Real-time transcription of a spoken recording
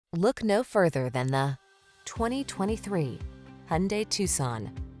Look no further than the 2023 Hyundai Tucson.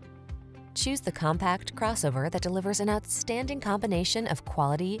 Choose the compact crossover that delivers an outstanding combination of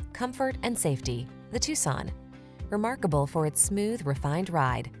quality, comfort, and safety. The Tucson. Remarkable for its smooth, refined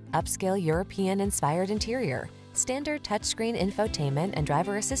ride, upscale European-inspired interior, standard touchscreen infotainment and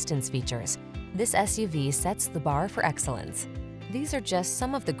driver assistance features, this SUV sets the bar for excellence. These are just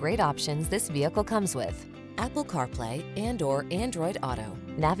some of the great options this vehicle comes with: Apple CarPlay and/or Android Auto,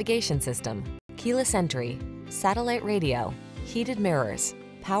 navigation system, keyless entry, satellite radio, heated mirrors,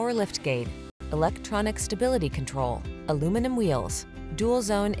 power liftgate, electronic stability control, aluminum wheels, dual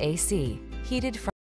zone AC, heated front